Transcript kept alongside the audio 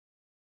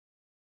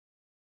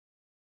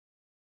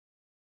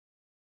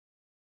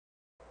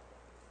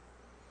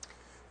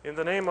In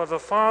the name of the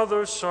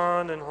Father,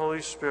 Son, and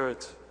Holy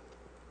Spirit.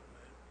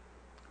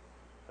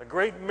 A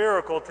great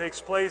miracle takes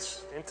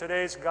place in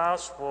today's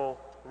gospel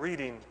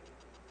reading.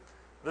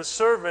 The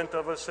servant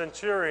of a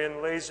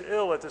centurion lays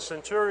ill at the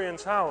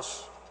centurion's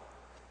house,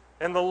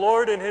 and the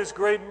Lord in his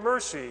great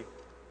mercy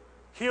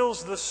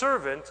heals the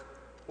servant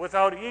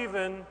without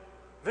even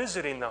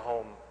visiting the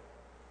home.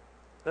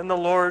 Then the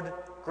Lord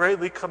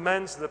greatly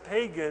commends the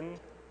pagan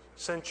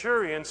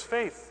centurion's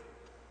faith,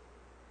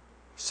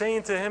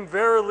 saying to him,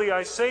 "Verily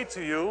I say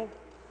to you,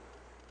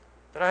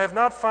 that I have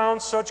not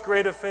found such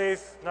great a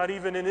faith, not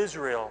even in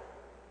Israel."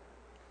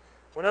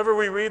 Whenever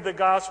we read the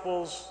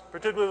Gospels,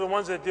 particularly the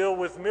ones that deal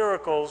with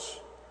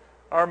miracles,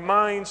 our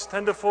minds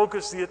tend to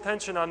focus the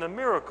attention on the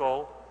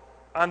miracle,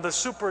 on the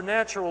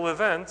supernatural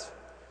event,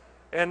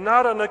 and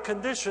not on the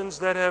conditions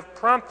that have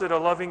prompted a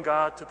loving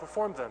God to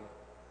perform them.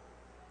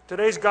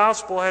 Today's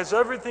Gospel has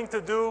everything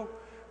to do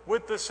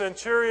with the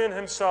centurion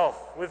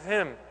himself, with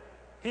him.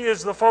 He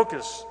is the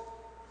focus.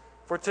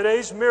 For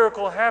today's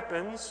miracle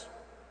happens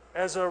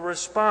as a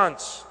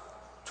response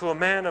to a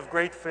man of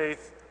great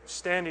faith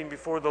standing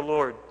before the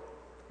Lord.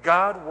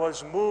 God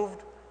was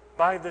moved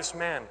by this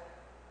man.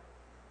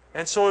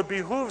 And so it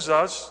behooves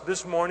us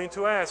this morning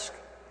to ask,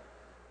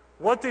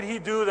 what did he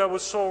do that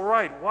was so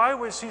right? Why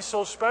was he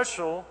so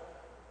special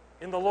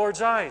in the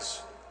Lord's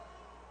eyes?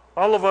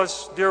 All of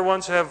us, dear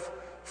ones, have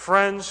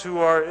friends who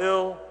are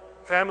ill,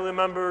 family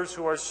members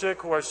who are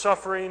sick, who are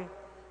suffering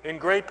in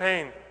great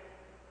pain.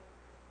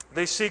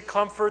 They seek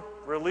comfort,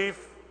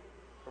 relief,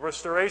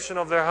 restoration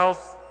of their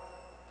health.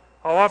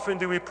 How often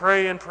do we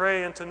pray and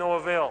pray and to no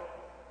avail?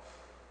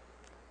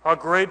 How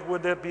great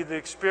would that be the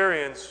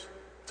experience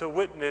to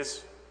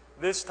witness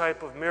this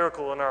type of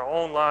miracle in our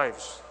own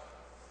lives?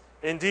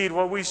 Indeed,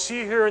 what we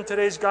see here in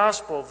today's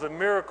gospel, the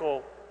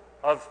miracle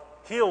of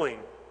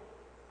healing,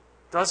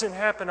 doesn't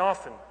happen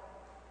often.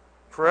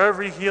 For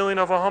every healing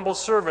of a humble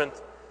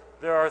servant,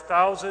 there are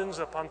thousands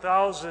upon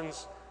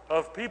thousands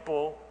of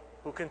people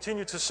who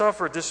continue to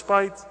suffer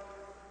despite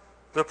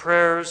the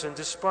prayers and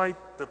despite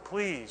the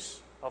pleas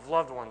of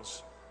loved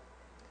ones.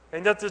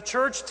 And yet the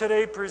church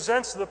today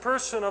presents the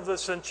person of the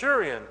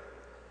centurion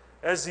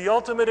as the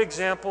ultimate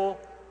example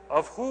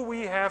of who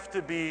we have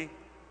to be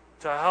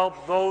to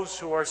help those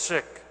who are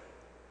sick,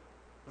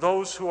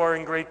 those who are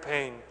in great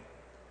pain.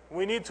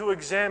 We need to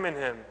examine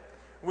him.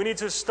 We need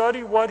to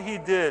study what he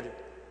did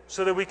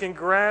so that we can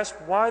grasp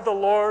why the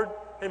Lord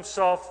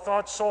himself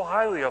thought so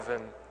highly of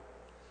him.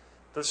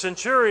 The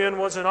centurion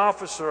was an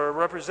officer, a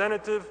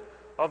representative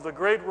of the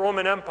great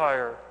Roman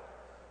Empire.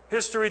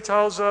 History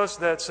tells us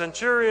that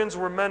centurions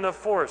were men of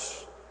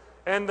force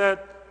and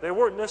that they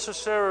weren't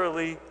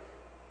necessarily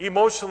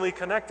emotionally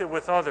connected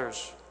with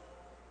others.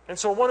 And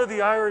so one of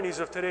the ironies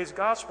of today's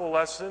gospel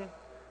lesson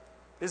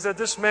is that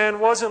this man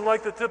wasn't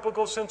like the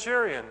typical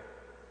centurion.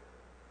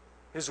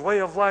 His way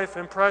of life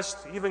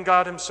impressed even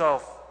God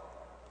himself.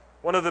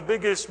 One of the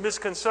biggest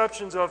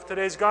misconceptions of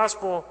today's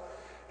gospel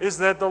is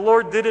that the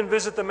Lord didn't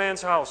visit the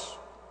man's house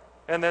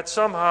and that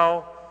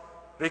somehow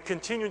they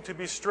continued to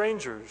be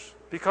strangers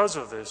because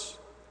of this.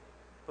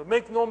 But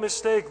make no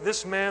mistake,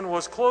 this man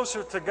was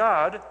closer to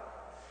God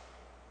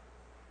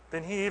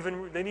than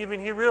even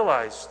he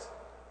realized.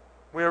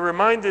 We are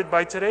reminded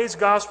by today's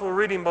gospel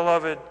reading,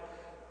 beloved,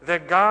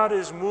 that God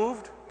is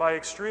moved by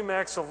extreme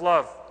acts of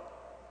love.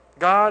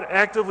 God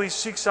actively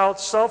seeks out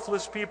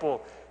selfless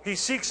people. He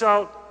seeks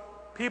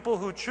out people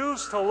who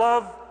choose to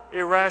love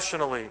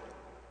irrationally,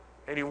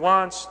 and he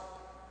wants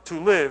to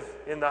live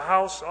in the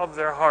house of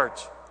their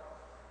heart.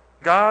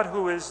 God,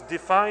 who is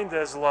defined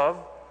as love,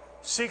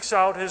 seeks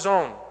out his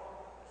own.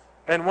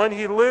 And when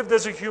he lived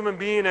as a human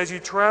being, as he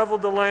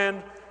traveled the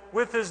land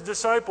with his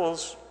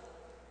disciples,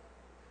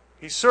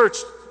 he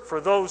searched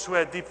for those who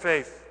had deep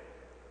faith.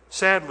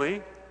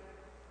 Sadly,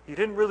 he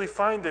didn't really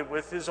find it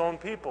with his own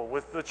people,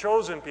 with the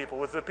chosen people,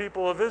 with the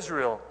people of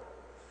Israel.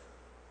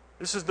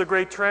 This is the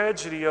great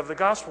tragedy of the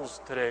Gospels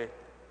today,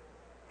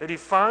 that he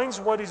finds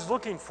what he's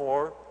looking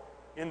for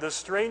in the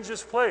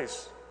strangest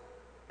place,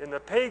 in the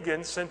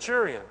pagan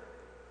centurion.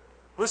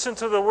 Listen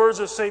to the words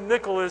of St.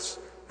 Nicholas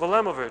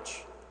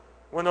Velemovich.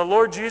 When the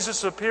Lord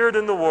Jesus appeared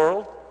in the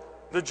world,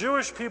 the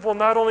Jewish people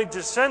not only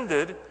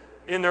descended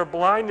in their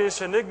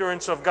blindness and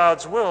ignorance of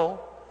God's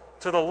will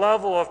to the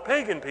level of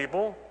pagan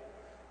people,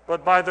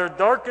 but by their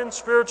darkened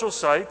spiritual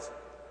sight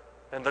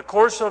and the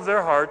course of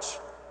their hearts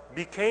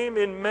became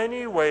in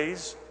many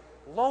ways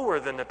lower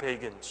than the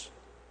pagans.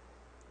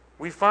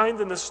 We find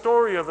in the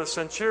story of the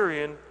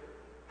centurion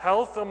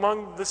health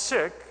among the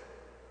sick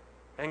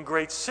and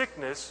great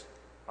sickness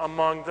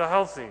among the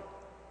healthy.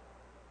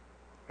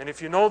 And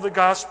if you know the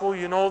gospel,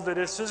 you know that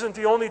this isn't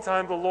the only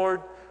time the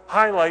Lord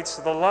highlights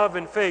the love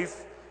and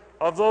faith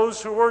of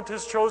those who weren't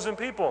his chosen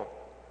people.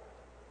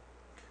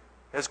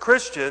 As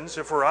Christians,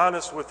 if we're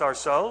honest with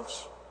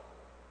ourselves,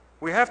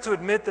 we have to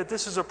admit that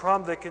this is a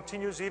problem that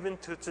continues even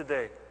to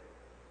today.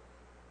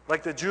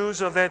 Like the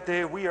Jews of that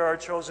day, we are a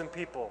chosen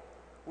people.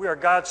 We are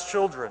God's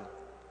children.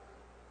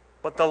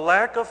 But the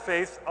lack of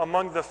faith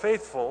among the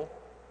faithful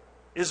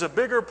is a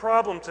bigger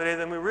problem today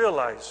than we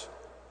realize.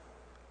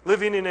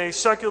 living in a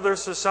secular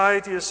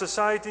society, a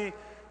society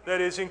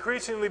that is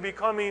increasingly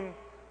becoming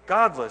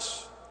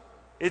godless.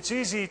 It's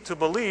easy to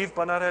believe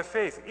but not have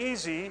faith.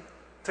 Easy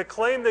to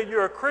claim that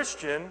you're a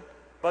Christian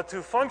but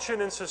to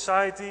function in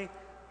society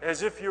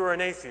as if you were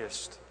an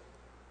atheist.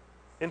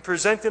 In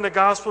presenting the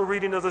gospel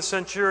reading of the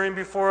centurion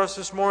before us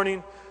this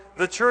morning,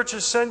 the church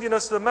is sending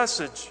us the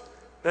message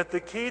that the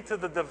key to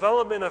the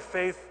development of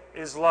faith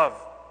is love.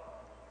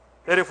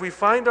 That if we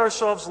find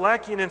ourselves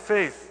lacking in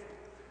faith,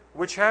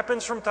 which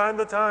happens from time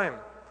to time,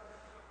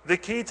 the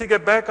key to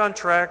get back on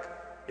track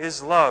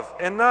is love.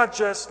 And not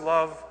just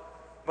love,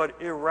 but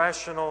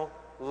irrational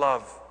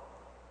love.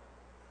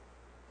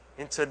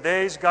 In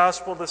today's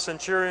gospel, the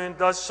centurion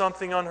does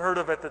something unheard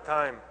of at the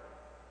time.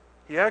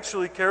 He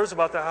actually cares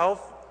about the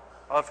health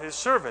of his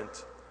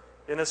servant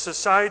in a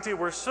society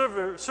where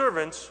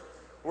servants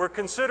were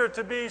considered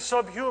to be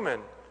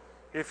subhuman.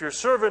 If your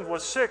servant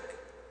was sick,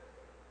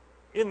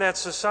 in that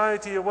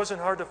society, it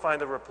wasn't hard to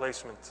find a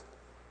replacement.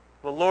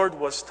 The Lord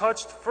was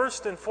touched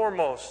first and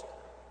foremost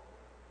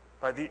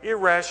by the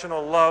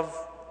irrational love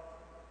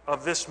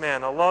of this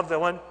man, a love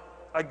that went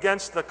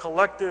against the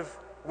collective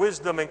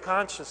wisdom and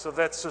conscience of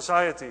that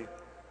society.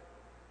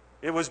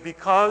 It was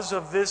because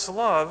of this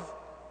love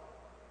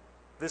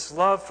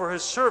for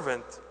his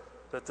servant,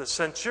 that the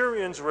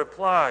centurion's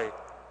reply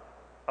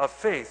of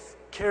faith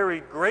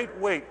carried great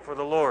weight for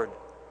the Lord.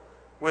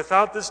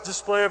 Without this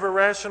display of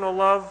irrational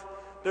love,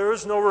 there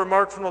is no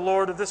remark from the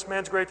Lord of this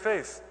man's great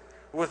faith.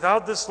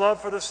 Without this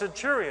love for the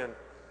centurion,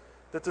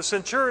 that the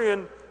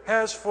centurion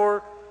has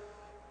for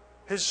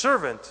his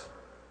servant,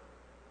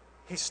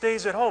 he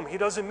stays at home. He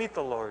doesn't meet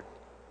the Lord.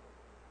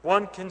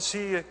 One can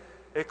see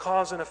a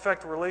cause and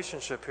effect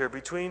relationship here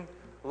between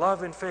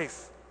love and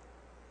faith.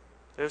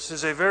 This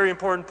is a very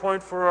important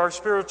point for our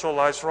spiritual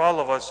lives, for all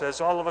of us,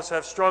 as all of us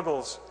have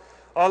struggles.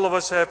 All of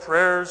us have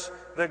prayers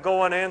that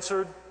go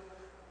unanswered.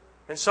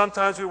 And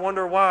sometimes we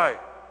wonder why.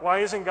 Why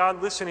isn't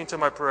God listening to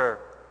my prayer?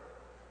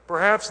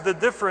 Perhaps the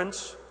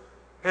difference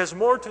has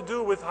more to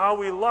do with how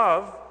we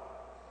love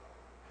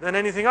than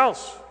anything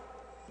else.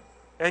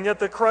 And yet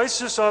the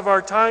crisis of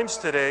our times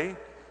today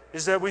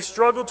is that we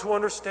struggle to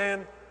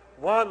understand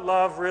what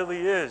love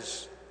really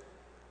is.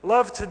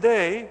 Love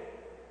today,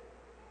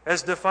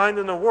 as defined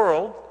in the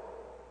world,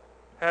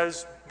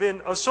 has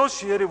been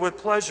associated with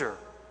pleasure.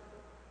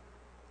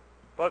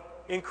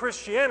 But in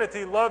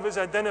Christianity, love is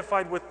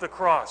identified with the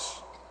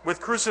cross, with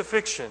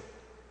crucifixion.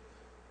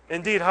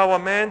 Indeed, how a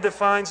man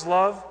defines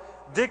love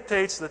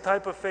dictates the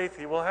type of faith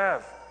he will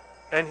have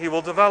and he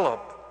will develop.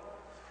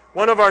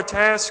 One of our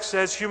tasks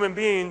as human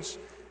beings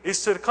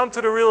is to come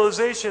to the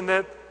realization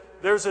that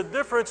there's a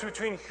difference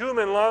between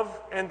human love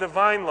and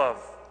divine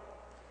love.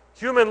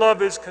 Human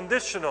love is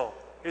conditional,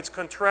 it's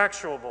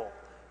contractual,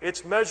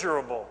 it's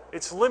measurable,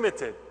 it's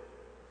limited.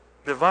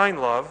 Divine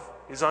love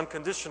is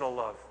unconditional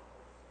love.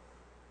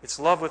 It's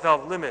love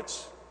without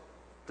limits.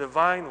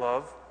 Divine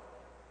love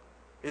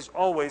is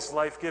always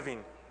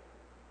life-giving.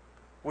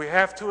 We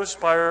have to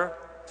aspire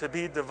to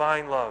be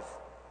divine love.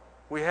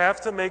 We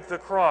have to make the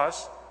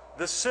cross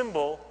the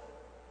symbol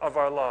of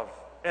our love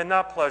and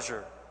not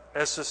pleasure,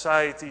 as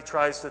society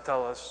tries to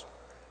tell us.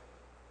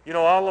 You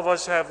know, all of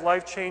us have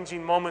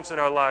life-changing moments in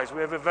our lives.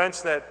 We have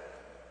events that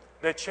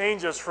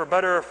change us for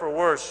better or for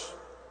worse.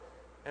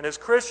 And as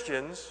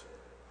Christians,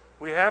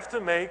 we have to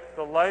make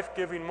the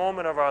life-giving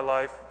moment of our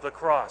life the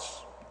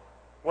cross.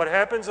 What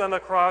happens on the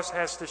cross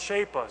has to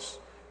shape us,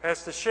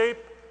 has to shape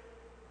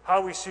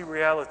how we see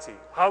reality,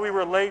 how we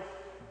relate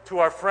to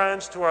our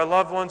friends, to our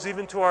loved ones,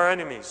 even to our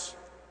enemies.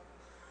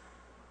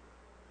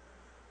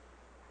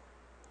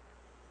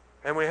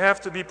 And we have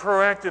to be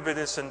proactive in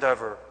this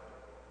endeavor.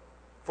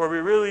 For we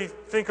really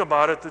think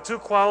about it, the two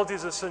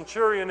qualities a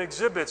centurion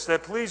exhibits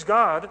that please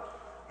God,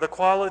 the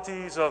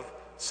qualities of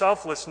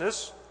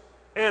selflessness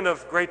and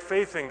of great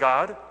faith in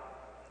God,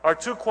 are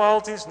two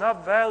qualities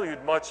not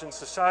valued much in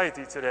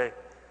society today.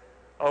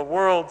 A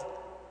world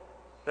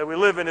that we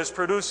live in is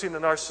producing a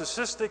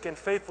narcissistic and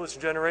faithless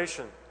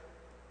generation.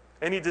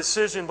 Any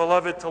decision,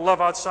 beloved, to love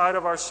outside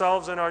of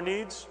ourselves and our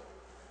needs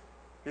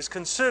is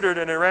considered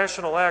an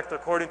irrational act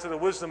according to the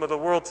wisdom of the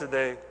world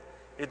today.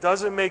 It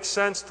doesn't make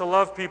sense to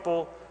love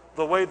people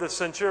the way the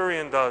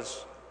centurion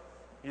does.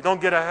 You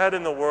don't get ahead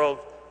in the world.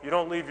 You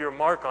don't leave your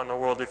mark on the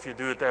world if you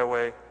do it that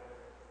way.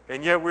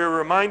 And yet we're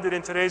reminded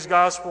in today's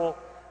gospel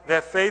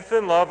that faith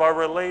and love are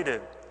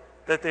related,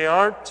 that they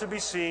aren't to be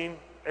seen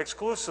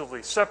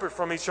exclusively, separate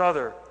from each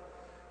other.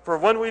 For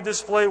when we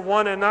display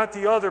one and not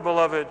the other,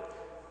 beloved,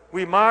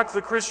 we mock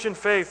the Christian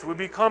faith. We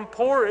become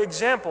poor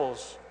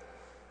examples.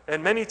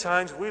 And many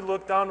times we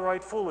look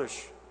downright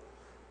foolish.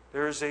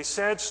 There is a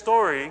sad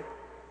story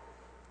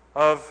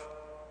of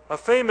a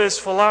famous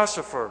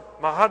philosopher,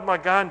 Mahatma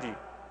Gandhi,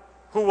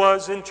 who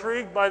was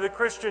intrigued by the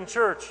Christian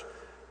church.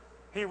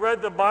 He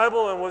read the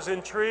Bible and was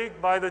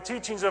intrigued by the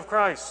teachings of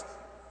Christ.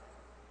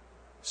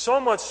 So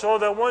much so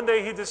that one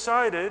day he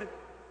decided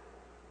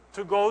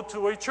to go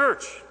to a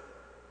church.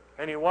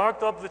 And he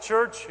walked up the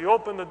church, he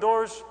opened the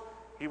doors,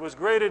 he was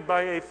greeted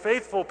by a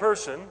faithful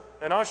person,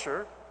 an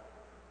usher,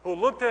 who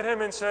looked at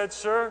him and said,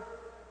 "Sir,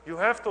 you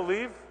have to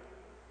leave.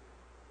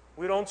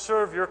 We don't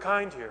serve your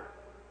kind here.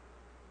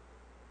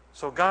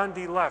 So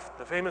Gandhi left,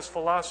 the famous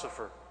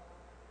philosopher.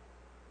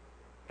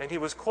 And he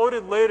was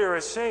quoted later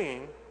as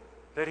saying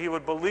that he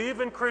would believe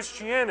in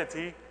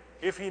Christianity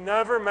if he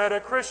never met a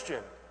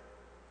Christian.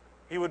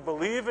 He would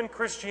believe in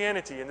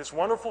Christianity, in this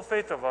wonderful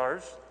faith of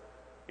ours,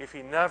 if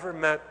he never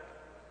met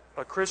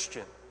a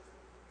Christian.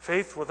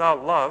 Faith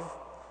without love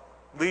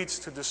leads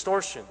to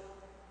distortion.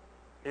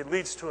 It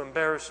leads to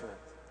embarrassment.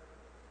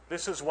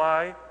 This is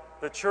why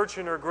the church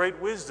in her great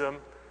wisdom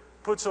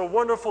puts a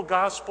wonderful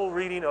gospel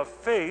reading of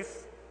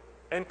faith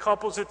and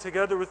couples it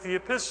together with the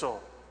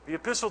epistle. The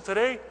epistle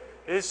today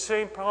is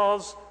St.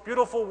 Paul's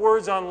beautiful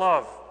words on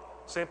love.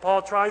 St.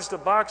 Paul tries to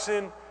box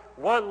in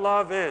what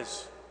love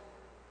is.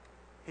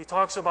 He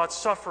talks about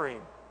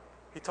suffering.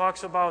 He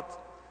talks about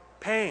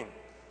pain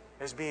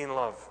as being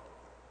love.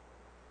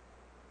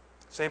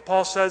 St.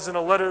 Paul says in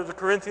a letter to the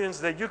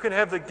Corinthians that you can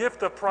have the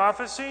gift of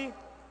prophecy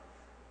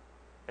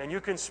and you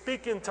can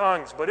speak in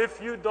tongues, but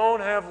if you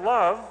don't have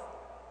love,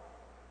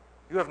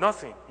 you have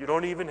nothing. You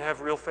don't even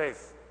have real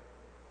faith.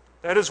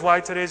 That is why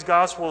today's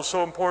gospel is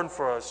so important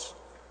for us.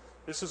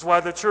 This is why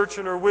the church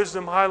in her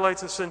wisdom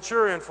highlights the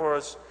centurion for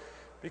us,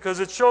 because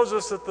it shows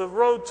us that the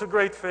road to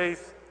great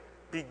faith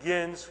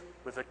begins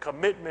with a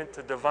commitment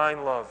to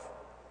divine love.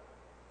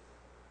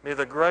 May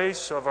the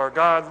grace of our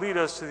God lead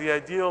us to the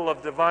ideal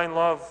of divine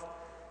love,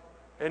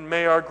 and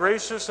may our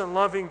gracious and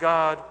loving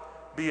God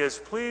be as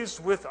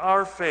pleased with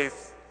our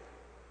faith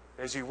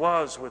as he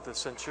was with the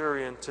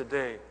centurion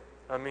today.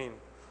 Amen.